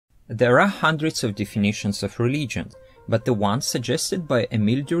There are hundreds of definitions of religion, but the one suggested by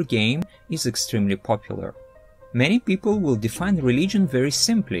Emile Durkheim is extremely popular. Many people will define religion very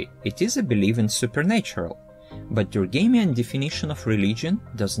simply: it is a belief in supernatural. But Durkheimian definition of religion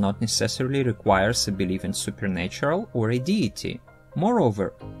does not necessarily require a belief in supernatural or a deity.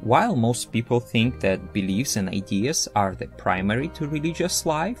 Moreover, while most people think that beliefs and ideas are the primary to religious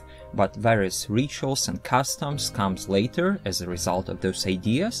life, but various rituals and customs comes later as a result of those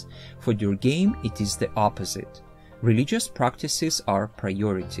ideas, for Durkheim it is the opposite. Religious practices are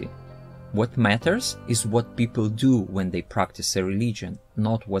priority. What matters is what people do when they practice a religion,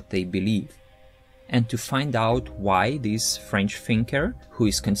 not what they believe. And to find out why this French thinker, who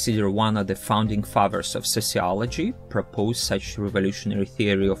is considered one of the founding fathers of sociology, proposed such revolutionary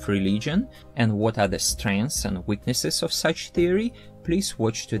theory of religion, and what are the strengths and weaknesses of such theory, please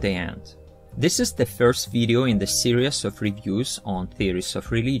watch to the end. This is the first video in the series of reviews on theories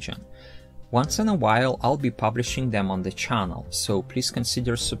of religion. Once in a while I'll be publishing them on the channel, so please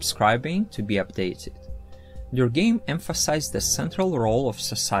consider subscribing to be updated. Durkheim emphasized the central role of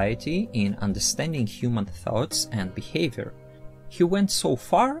society in understanding human thoughts and behavior. He went so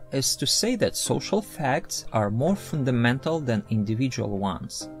far as to say that social facts are more fundamental than individual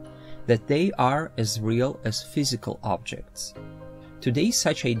ones, that they are as real as physical objects. Today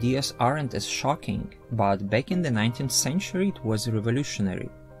such ideas aren't as shocking, but back in the 19th century it was revolutionary.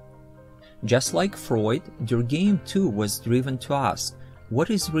 Just like Freud, Durkheim too was driven to ask, what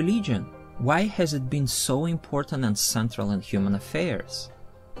is religion? Why has it been so important and central in human affairs?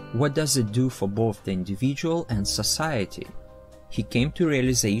 What does it do for both the individual and society? He came to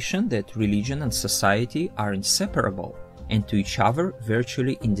realization that religion and society are inseparable and to each other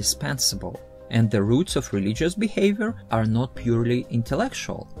virtually indispensable, and the roots of religious behavior are not purely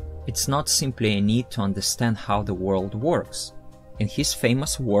intellectual. It's not simply a need to understand how the world works. In his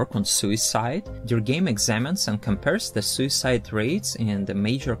famous work on suicide, Durkheim examines and compares the suicide rates in the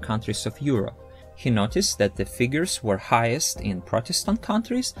major countries of Europe. He noticed that the figures were highest in Protestant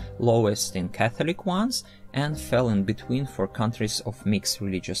countries, lowest in Catholic ones, and fell in between for countries of mixed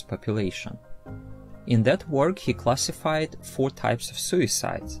religious population. In that work he classified 4 types of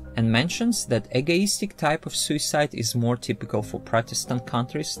suicides, and mentions that egoistic type of suicide is more typical for Protestant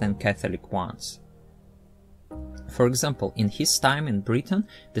countries than Catholic ones. For example, in his time in Britain,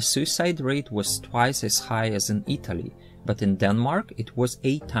 the suicide rate was twice as high as in Italy, but in Denmark it was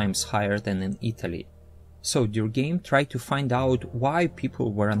 8 times higher than in Italy. So Durkheim tried to find out why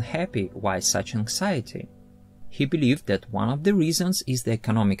people were unhappy, why such anxiety. He believed that one of the reasons is the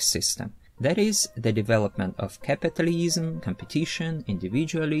economic system, that is, the development of capitalism, competition,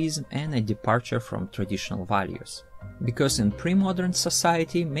 individualism, and a departure from traditional values. Because in pre-modern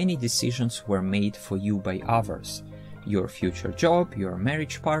society many decisions were made for you by others. Your future job, your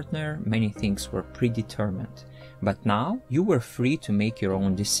marriage partner, many things were predetermined. But now you were free to make your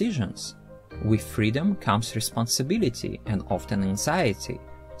own decisions. With freedom comes responsibility and often anxiety.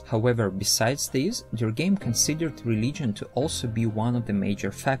 However, besides this, Durkheim considered religion to also be one of the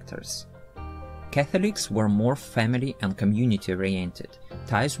major factors. Catholics were more family and community-oriented.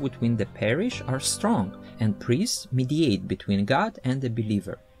 Ties between the parish are strong, and priests mediate between God and the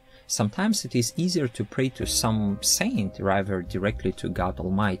believer. Sometimes it is easier to pray to some saint rather directly to God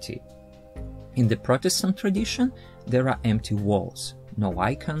Almighty. In the Protestant tradition, there are empty walls, no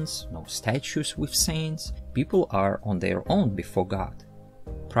icons, no statues with saints. People are on their own before God.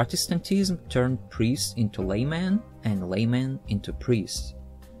 Protestantism turned priests into laymen and laymen into priests.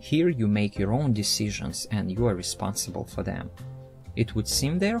 Here you make your own decisions and you are responsible for them. It would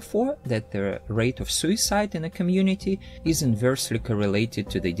seem, therefore, that the rate of suicide in a community is inversely correlated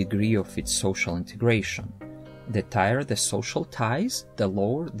to the degree of its social integration. The tighter the social ties, the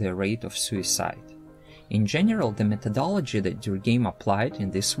lower the rate of suicide. In general, the methodology that Durkheim applied in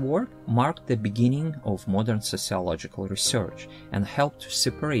this work marked the beginning of modern sociological research and helped to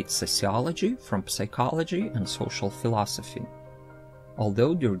separate sociology from psychology and social philosophy.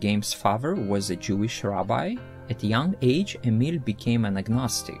 Although Durkheim's father was a Jewish rabbi, at a young age Emile became an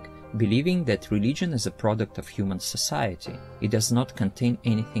agnostic, believing that religion is a product of human society. It does not contain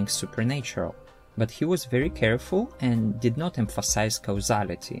anything supernatural. But he was very careful and did not emphasize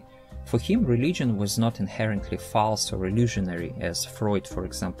causality. For him, religion was not inherently false or illusionary, as Freud, for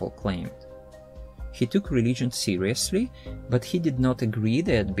example, claimed. He took religion seriously, but he did not agree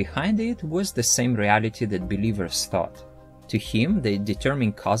that behind it was the same reality that believers thought. To him, the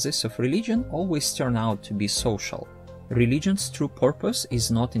determining causes of religion always turn out to be social. Religion's true purpose is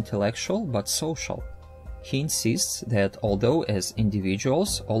not intellectual but social. He insists that although as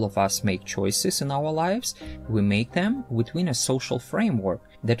individuals all of us make choices in our lives, we make them within a social framework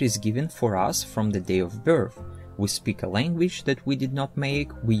that is given for us from the day of birth. We speak a language that we did not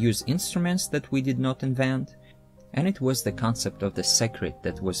make, we use instruments that we did not invent, and it was the concept of the sacred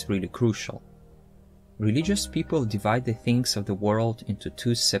that was really crucial. Religious people divide the things of the world into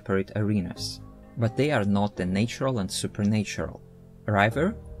two separate arenas, but they are not the natural and supernatural.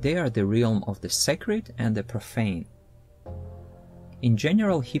 Rather, they are the realm of the sacred and the profane. In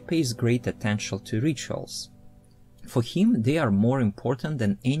general, he pays great attention to rituals. For him, they are more important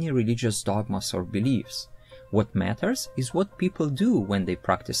than any religious dogmas or beliefs. What matters is what people do when they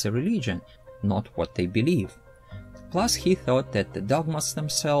practice a religion, not what they believe. Plus, he thought that the dogmas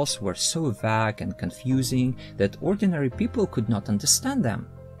themselves were so vague and confusing that ordinary people could not understand them.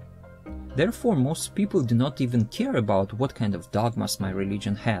 Therefore, most people do not even care about what kind of dogmas my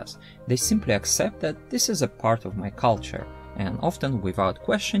religion has. They simply accept that this is a part of my culture, and often without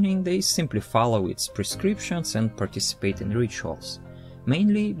questioning, they simply follow its prescriptions and participate in rituals,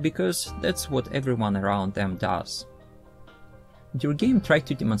 mainly because that's what everyone around them does. Durkheim tried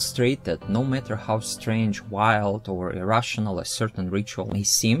to demonstrate that no matter how strange, wild, or irrational a certain ritual may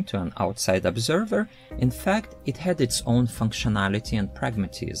seem to an outside observer, in fact, it had its own functionality and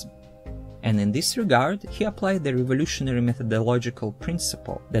pragmatism. And in this regard, he applied the revolutionary methodological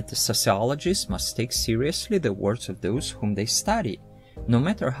principle that the sociologists must take seriously the words of those whom they study. No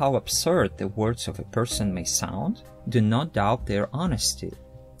matter how absurd the words of a person may sound, do not doubt their honesty,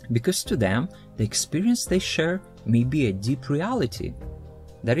 because to them, the experience they share may be a deep reality.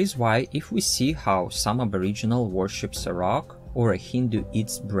 That is why if we see how some Aboriginal worships a rock, or a Hindu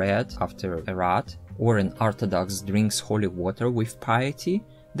eats bread after a rat, or an Orthodox drinks holy water with piety,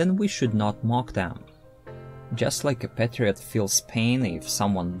 then we should not mock them. Just like a patriot feels pain if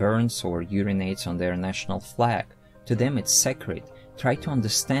someone burns or urinates on their national flag, to them it's sacred. Try to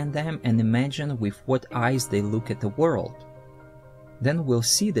understand them and imagine with what eyes they look at the world. Then we'll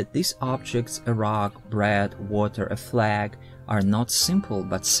see that these objects, a rock, bread, water, a flag, are not simple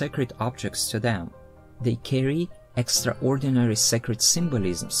but sacred objects to them. They carry extraordinary sacred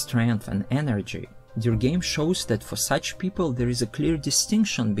symbolism, strength, and energy. Durkheim shows that for such people there is a clear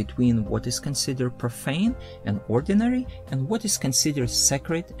distinction between what is considered profane and ordinary and what is considered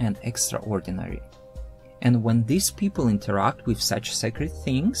sacred and extraordinary. And when these people interact with such sacred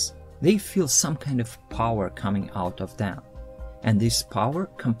things, they feel some kind of power coming out of them. And this power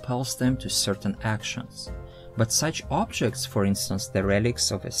compels them to certain actions. But such objects, for instance the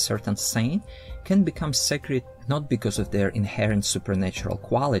relics of a certain saint, can become sacred not because of their inherent supernatural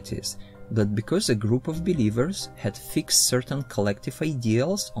qualities, but because a group of believers had fixed certain collective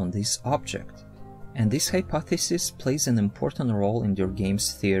ideals on this object. And this hypothesis plays an important role in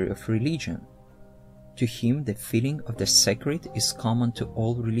Durkheim's theory of religion. To him, the feeling of the sacred is common to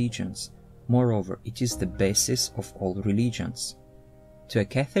all religions. Moreover, it is the basis of all religions. To a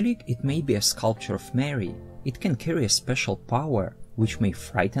Catholic, it may be a sculpture of Mary. It can carry a special power, which may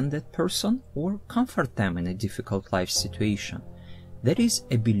frighten that person or comfort them in a difficult life situation. That is,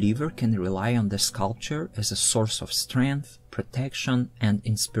 a believer can rely on the sculpture as a source of strength, protection, and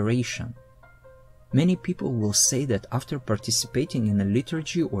inspiration. Many people will say that after participating in a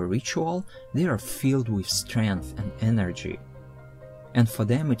liturgy or ritual, they are filled with strength and energy. And for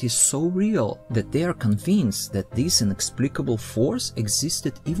them it is so real that they are convinced that this inexplicable force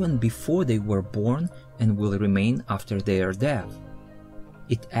existed even before they were born and will remain after their death.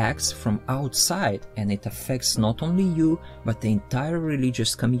 It acts from outside and it affects not only you, but the entire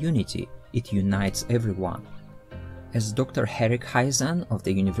religious community. It unites everyone. As Dr. Henrik Heisen of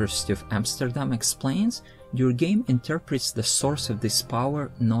the University of Amsterdam explains, Durkheim interprets the source of this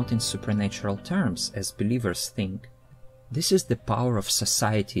power not in supernatural terms, as believers think. This is the power of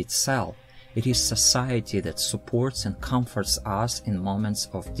society itself. It is society that supports and comforts us in moments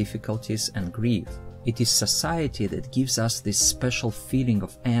of difficulties and grief. It is society that gives us this special feeling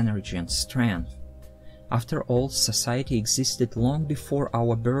of energy and strength. After all, society existed long before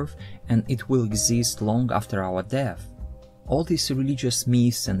our birth, and it will exist long after our death. All these religious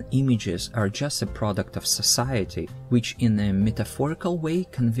myths and images are just a product of society, which in a metaphorical way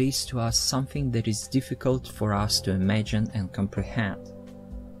conveys to us something that is difficult for us to imagine and comprehend.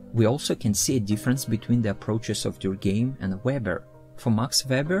 We also can see a difference between the approaches of Durkheim and Weber. For Max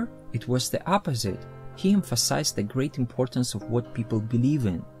Weber, it was the opposite. He emphasized the great importance of what people believe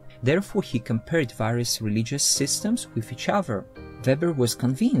in. Therefore, he compared various religious systems with each other. Weber was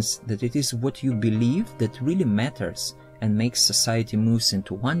convinced that it is what you believe that really matters and makes society moves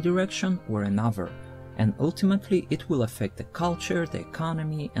into one direction or another, and ultimately it will affect the culture, the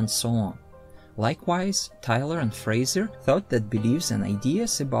economy, and so on. Likewise, Tyler and Fraser thought that beliefs and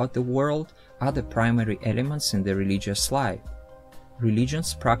ideas about the world are the primary elements in the religious life.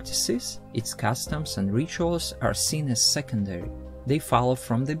 Religion's practices, its customs and rituals are seen as secondary. They follow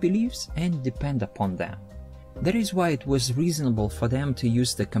from the beliefs and depend upon them. That is why it was reasonable for them to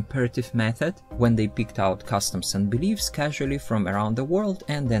use the comparative method when they picked out customs and beliefs casually from around the world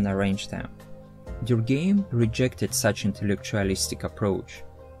and then arranged them. Durkheim rejected such intellectualistic approach.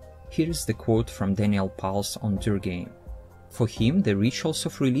 Here is the quote from Daniel Pals on Durkheim. For him, the rituals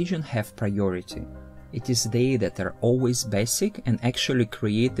of religion have priority. It is they that are always basic and actually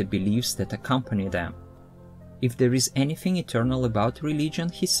create the beliefs that accompany them. If there is anything eternal about religion,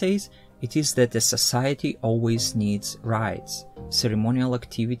 he says, it is that a society always needs rites, ceremonial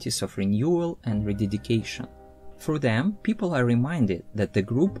activities of renewal and rededication. Through them, people are reminded that the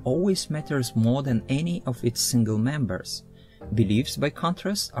group always matters more than any of its single members. Beliefs, by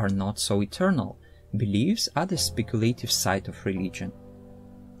contrast, are not so eternal. Beliefs are the speculative side of religion.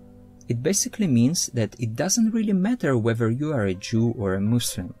 It basically means that it doesn't really matter whether you are a Jew or a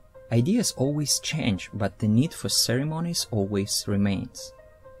Muslim. Ideas always change, but the need for ceremonies always remains.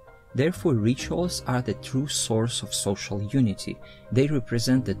 Therefore, rituals are the true source of social unity. They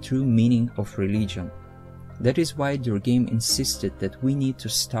represent the true meaning of religion. That is why Durkheim insisted that we need to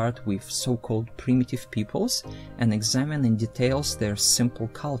start with so-called primitive peoples and examine in details their simple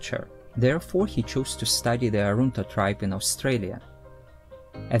culture. Therefore, he chose to study the Arunta tribe in Australia.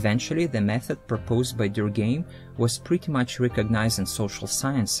 Eventually, the method proposed by Durkheim was pretty much recognized in social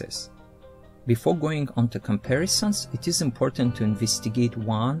sciences. Before going on to comparisons, it is important to investigate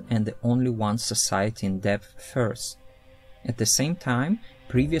one and the only one society in depth first. At the same time,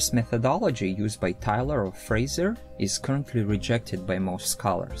 previous methodology used by Tyler or Fraser is currently rejected by most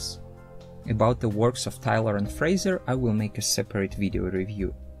scholars. About the works of Tyler and Fraser, I will make a separate video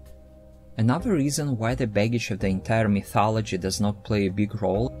review. Another reason why the baggage of the entire mythology does not play a big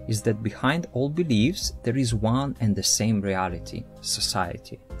role is that behind all beliefs there is one and the same reality,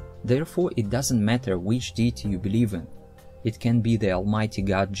 society. Therefore, it doesn't matter which deity you believe in. It can be the Almighty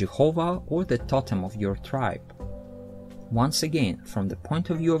God Jehovah or the totem of your tribe. Once again, from the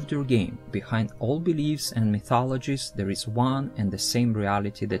point of view of Durkheim, behind all beliefs and mythologies there is one and the same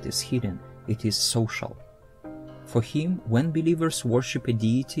reality that is hidden. It is social. For him, when believers worship a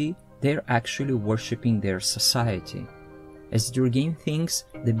deity, they are actually worshipping their society. As Durkheim thinks,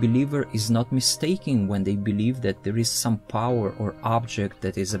 the believer is not mistaken when they believe that there is some power or object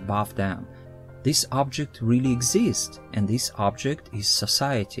that is above them. This object really exists, and this object is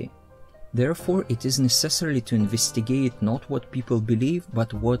society. Therefore, it is necessary to investigate not what people believe,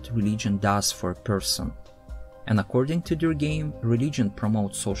 but what religion does for a person. And according to Durkheim, religion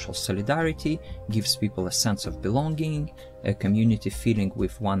promotes social solidarity, gives people a sense of belonging, a community feeling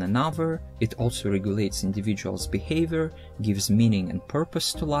with one another. It also regulates individuals' behavior, gives meaning and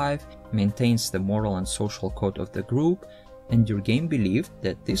purpose to life, maintains the moral and social code of the group, and Durkheim believed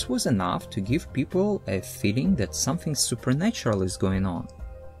that this was enough to give people a feeling that something supernatural is going on.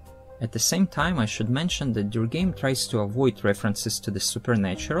 At the same time, I should mention that Durkheim tries to avoid references to the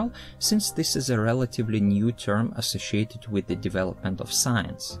supernatural, since this is a relatively new term associated with the development of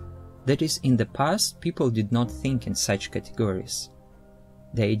science. That is, in the past, people did not think in such categories.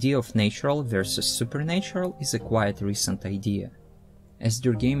 The idea of natural versus supernatural is a quite recent idea. As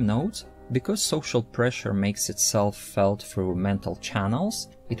Durkheim notes, because social pressure makes itself felt through mental channels,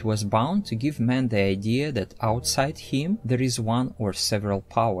 it was bound to give man the idea that outside him there is one or several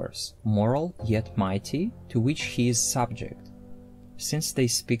powers, moral yet mighty, to which he is subject. Since they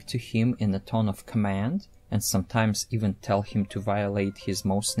speak to him in a tone of command, and sometimes even tell him to violate his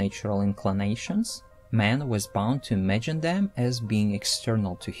most natural inclinations, man was bound to imagine them as being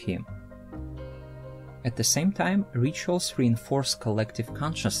external to him. At the same time, rituals reinforce collective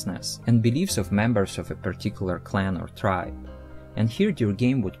consciousness and beliefs of members of a particular clan or tribe. And here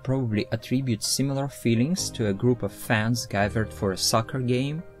Durkheim would probably attribute similar feelings to a group of fans gathered for a soccer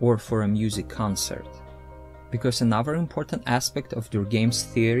game or for a music concert. Because another important aspect of Durkheim's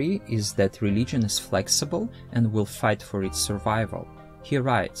theory is that religion is flexible and will fight for its survival. He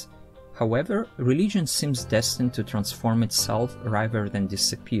writes, "However, religion seems destined to transform itself rather than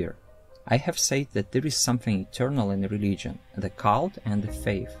disappear. I have said that there is something eternal in religion, the cult and the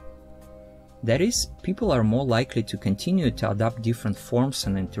faith. That is, people are more likely to continue to adopt different forms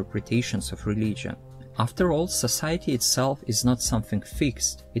and interpretations of religion. After all, society itself is not something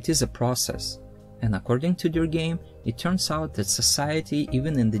fixed, it is a process. And according to Durkheim, it turns out that society,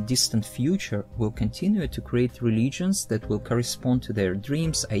 even in the distant future, will continue to create religions that will correspond to their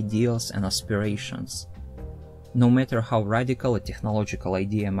dreams, ideals, and aspirations. No matter how radical a technological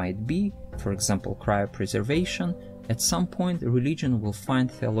idea might be, for example cryopreservation, at some point religion will find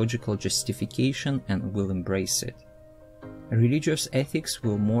theological justification and will embrace it. Religious ethics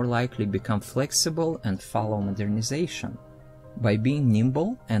will more likely become flexible and follow modernization. By being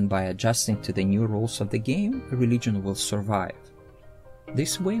nimble and by adjusting to the new rules of the game, religion will survive.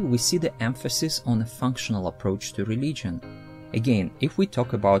 This way we see the emphasis on a functional approach to religion. Again, if we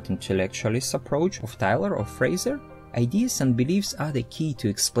talk about intellectualist approach of Tyler or Fraser, ideas and beliefs are the key to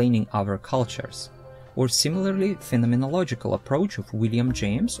explaining our cultures. Or similarly, phenomenological approach of William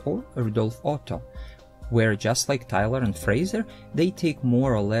James or Rudolf Otto, where just like Tyler and Fraser, they take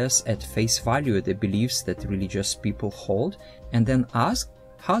more or less at face value the beliefs that religious people hold and then ask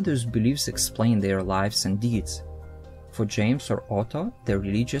how those beliefs explain their lives and deeds. For James or Otto, the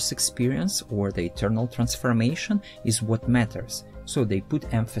religious experience or the eternal transformation is what matters, so they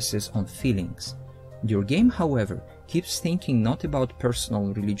put emphasis on feelings. Durkheim, however, keeps thinking not about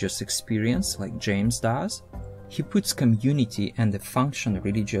personal religious experience like James does. He puts community and the function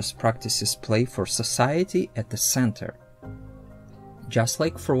religious practices play for society at the center. Just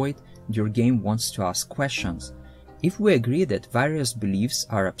like Freud, Durkheim wants to ask questions. If we agree that various beliefs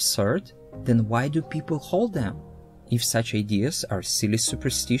are absurd, then why do people hold them? If such ideas are silly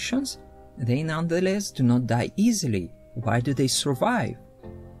superstitions, they nonetheless do not die easily. Why do they survive?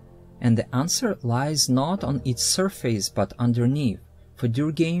 And the answer lies not on its surface but underneath. For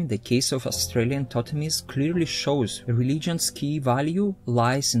Durkheim, the case of Australian totemism clearly shows religion's key value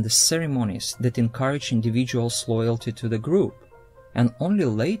lies in the ceremonies that encourage individuals' loyalty to the group. And only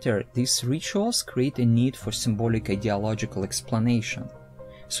later, these rituals create a need for symbolic ideological explanation.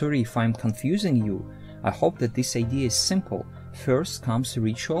 Sorry if I'm confusing you. I hope that this idea is simple. First comes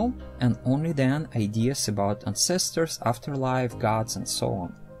ritual, and only then ideas about ancestors, afterlife, gods, and so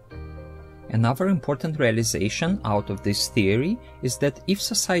on. Another important realization out of this theory is that if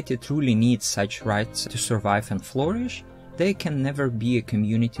society truly needs such rites to survive and flourish, there can never be a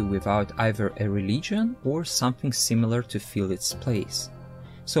community without either a religion or something similar to fill its place.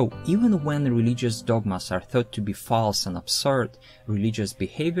 So even when religious dogmas are thought to be false and absurd, religious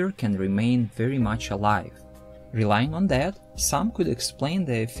behavior can remain very much alive. Relying on that, some could explain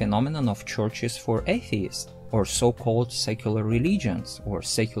the phenomenon of churches for atheists, or so-called secular religions or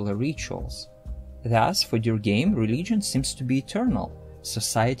secular rituals. Thus, for Durkheim, religion seems to be eternal.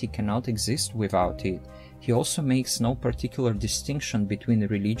 Society cannot exist without it. He also makes no particular distinction between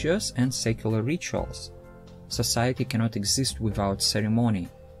religious and secular rituals. Society cannot exist without ceremony,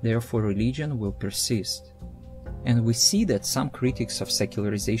 therefore religion will persist. And we see that some critics of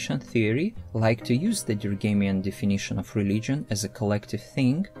secularization theory like to use the Durkheimian definition of religion as a collective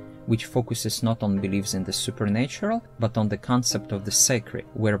thing, which focuses not on beliefs in the supernatural, but on the concept of the sacred,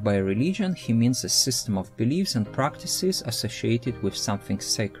 whereby religion he means a system of beliefs and practices associated with something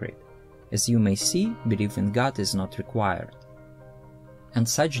sacred. As you may see, belief in God is not required. And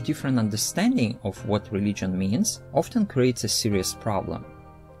such different understanding of what religion means often creates a serious problem.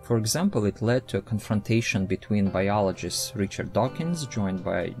 For example, it led to a confrontation between biologist Richard Dawkins, joined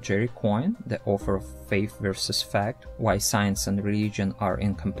by Jerry Coyne, the author of Faith versus Fact, Why Science and Religion Are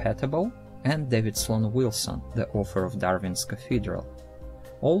Incompatible, and David Sloan Wilson, the author of Darwin's Cathedral.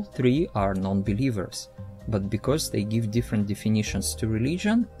 All three are non-believers, but because they give different definitions to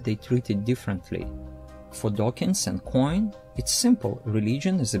religion, they treat it differently. For Dawkins and Coyne, it's simple.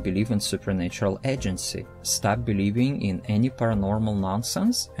 Religion is a belief in supernatural agency. Stop believing in any paranormal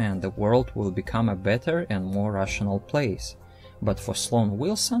nonsense and the world will become a better and more rational place. But for Sloan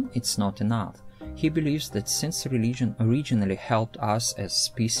Wilson, it's not enough. He believes that since religion originally helped us as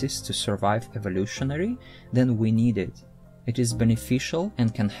species to survive evolutionary, then we need it. It is beneficial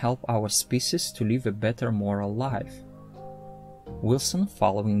and can help our species to live a better moral life. Wilson,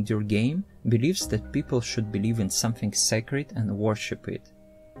 following Durkheim, believes that people should believe in something sacred and worship it.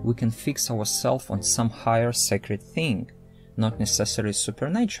 We can fix ourselves on some higher sacred thing, not necessarily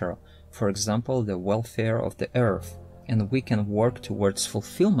supernatural, for example the welfare of the earth, and we can work towards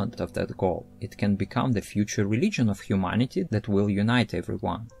fulfillment of that goal. It can become the future religion of humanity that will unite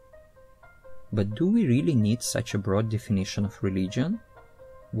everyone. But do we really need such a broad definition of religion?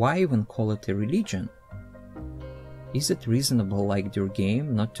 Why even call it a religion? Is it reasonable, like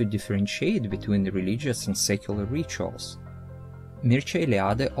Durkheim, not to differentiate between religious and secular rituals? Mircea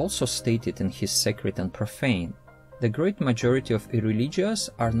Eliade also stated in his Sacred and Profane, the great majority of irreligious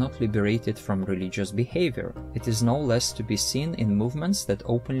are not liberated from religious behavior. It is no less to be seen in movements that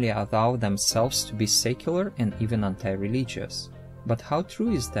openly allow themselves to be secular and even anti-religious. But how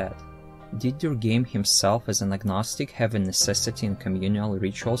true is that? Did Durkheim himself as an agnostic have a necessity in communal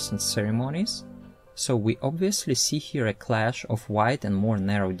rituals and ceremonies? So we obviously see here a clash of wide and more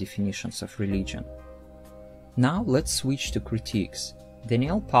narrow definitions of religion. Now let's switch to critiques.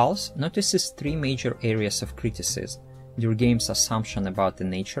 Daniel Pauls notices three major areas of criticism: Durkheim's assumption about the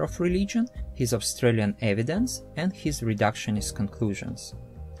nature of religion, his Australian evidence, and his reductionist conclusions.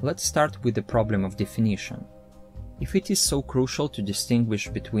 Let's start with the problem of definition. If it is so crucial to distinguish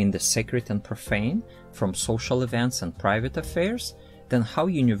between the sacred and profane from social events and private affairs, then how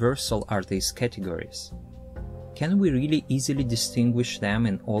universal are these categories? Can we really easily distinguish them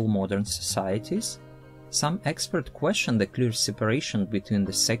in all modern societies? Some experts question the clear separation between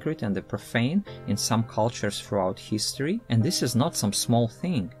the sacred and the profane in some cultures throughout history, and this is not some small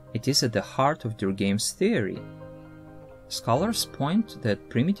thing. It is at the heart of Durkheim's theory. Scholars point that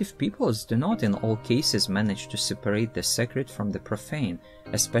primitive peoples do not in all cases manage to separate the sacred from the profane,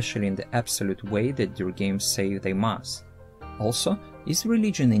 especially in the absolute way that Durkheim say they must. Also, is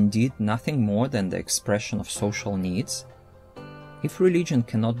religion indeed nothing more than the expression of social needs? If religion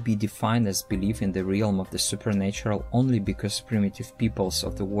cannot be defined as belief in the realm of the supernatural only because primitive peoples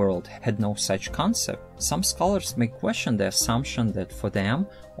of the world had no such concept, some scholars may question the assumption that for them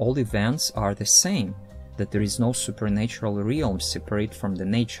all events are the same, that there is no supernatural realm separate from the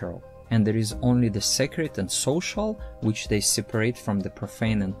natural, and there is only the sacred and social which they separate from the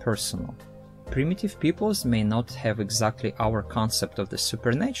profane and personal. Primitive peoples may not have exactly our concept of the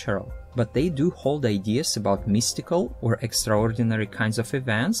supernatural, but they do hold ideas about mystical or extraordinary kinds of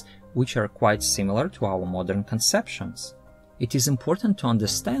events which are quite similar to our modern conceptions. It is important to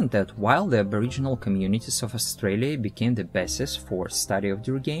understand that while the Aboriginal communities of Australia became the basis for study of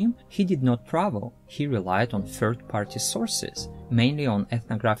Durkheim, he did not travel. He relied on third-party sources, mainly on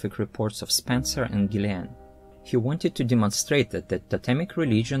ethnographic reports of Spencer and Gillian. He wanted to demonstrate that the totemic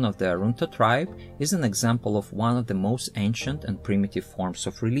religion of the Arunta tribe is an example of one of the most ancient and primitive forms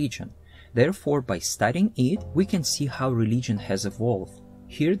of religion. Therefore, by studying it, we can see how religion has evolved.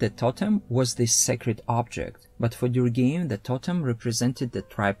 Here the totem was this sacred object, but for Durkheim the totem represented the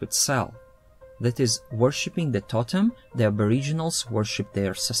tribe itself. That is, worshipping the totem, the Aboriginals worshipped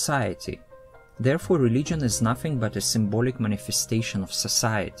their society. Therefore, religion is nothing but a symbolic manifestation of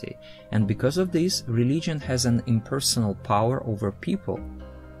society, and because of this, religion has an impersonal power over people.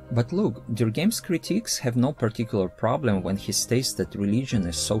 But look, Durkheim's critiques have no particular problem when he states that religion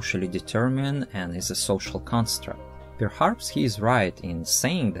is socially determined and is a social construct. Perhaps he is right in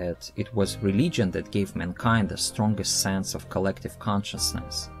saying that it was religion that gave mankind the strongest sense of collective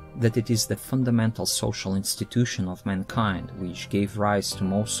consciousness, that it is the fundamental social institution of mankind which gave rise to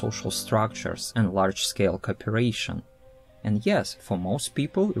most social structures and large-scale cooperation. And yes, for most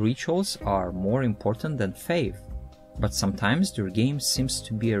people, rituals are more important than faith. But sometimes Durkheim seems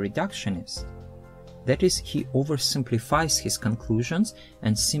to be a reductionist. That is, he oversimplifies his conclusions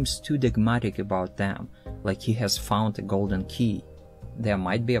and seems too dogmatic about them, like he has found a golden key. There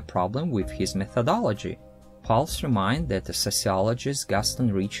might be a problem with his methodology. Pauls reminds that the sociologist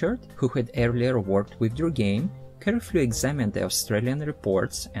Gaston Richard, who had earlier worked with Durkheim, carefully examined the Australian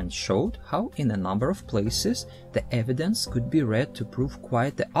reports and showed how in a number of places the evidence could be read to prove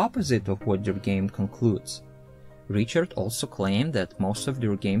quite the opposite of what Durkheim concludes. Richard also claimed that most of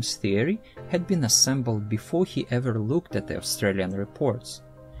Durkheim's theory had been assembled before he ever looked at the Australian reports.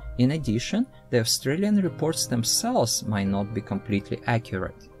 In addition, the Australian reports themselves might not be completely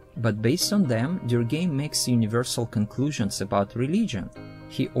accurate, but based on them, Durkheim makes universal conclusions about religion.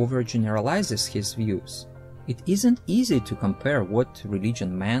 He overgeneralizes his views. It isn't easy to compare what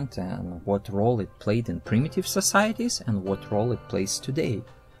religion meant and what role it played in primitive societies and what role it plays today.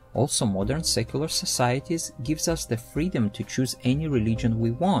 Also, modern secular societies gives us the freedom to choose any religion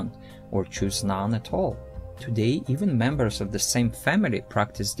we want, or choose none at all. Today, even members of the same family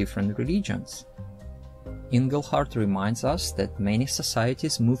practice different religions. Engelhardt reminds us that many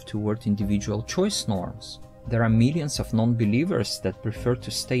societies move toward individual choice norms. There are millions of non-believers that prefer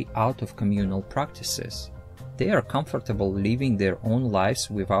to stay out of communal practices. They are comfortable living their own lives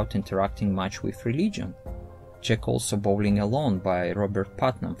without interacting much with religion. Check also Bowling Alone by Robert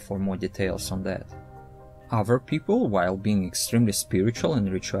Putnam for more details on that. Other people, while being extremely spiritual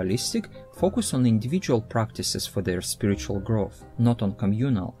and ritualistic, focus on individual practices for their spiritual growth, not on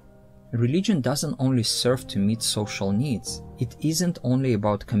communal. Religion doesn't only serve to meet social needs. It isn't only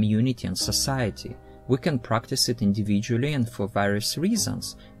about community and society. We can practice it individually and for various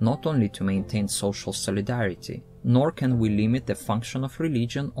reasons, not only to maintain social solidarity. Nor can we limit the function of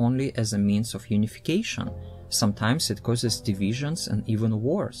religion only as a means of unification. Sometimes it causes divisions and even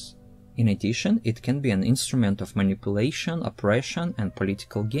wars. In addition, it can be an instrument of manipulation, oppression, and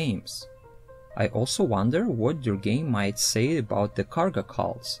political games. I also wonder what Durkheim might say about the Karga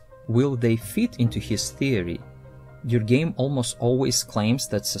cults. Will they fit into his theory? Durkheim almost always claims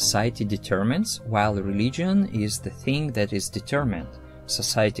that society determines, while religion is the thing that is determined.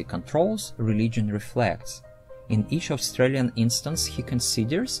 Society controls, religion reflects. In each Australian instance he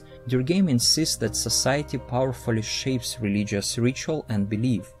considers, Durkheim insists that society powerfully shapes religious ritual and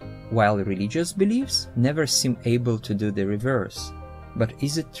belief, while religious beliefs never seem able to do the reverse. But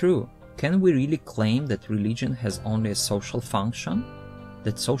is it true? Can we really claim that religion has only a social function?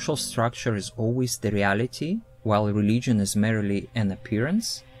 That social structure is always the reality, while religion is merely an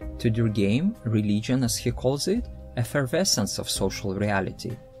appearance? To Durkheim, religion, as he calls it, effervescence of social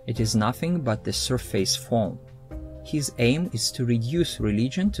reality. It is nothing but the surface form. His aim is to reduce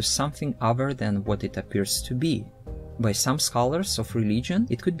religion to something other than what it appears to be. By some scholars of religion,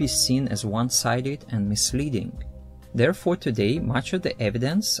 it could be seen as one-sided and misleading. Therefore today, much of the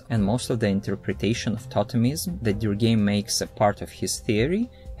evidence and most of the interpretation of totemism that Durkheim makes a part of his theory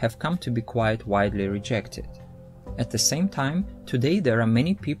have come to be quite widely rejected. At the same time, today there are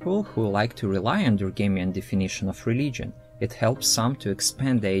many people who like to rely on Durkheimian definition of religion. It helps some to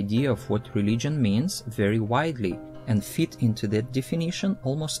expand the idea of what religion means very widely and fit into that definition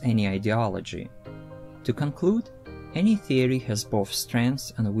almost any ideology. To conclude, any theory has both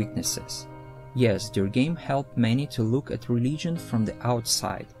strengths and weaknesses. Yes, Durkheim helped many to look at religion from the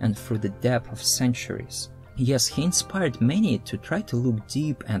outside and through the depth of centuries. Yes, he inspired many to try to look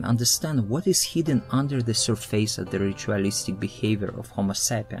deep and understand what is hidden under the surface of the ritualistic behavior of Homo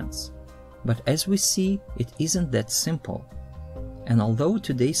sapiens. But as we see, it isn't that simple. And although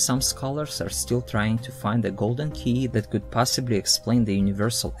today some scholars are still trying to find a golden key that could possibly explain the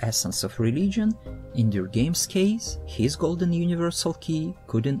universal essence of religion, in Durkheim's case, his golden universal key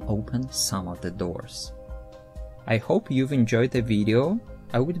couldn't open some of the doors. I hope you've enjoyed the video.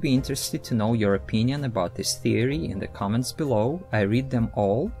 I would be interested to know your opinion about this theory in the comments below. I read them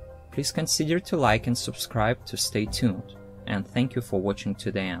all. Please consider to like and subscribe to stay tuned. And thank you for watching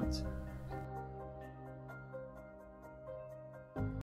to the end.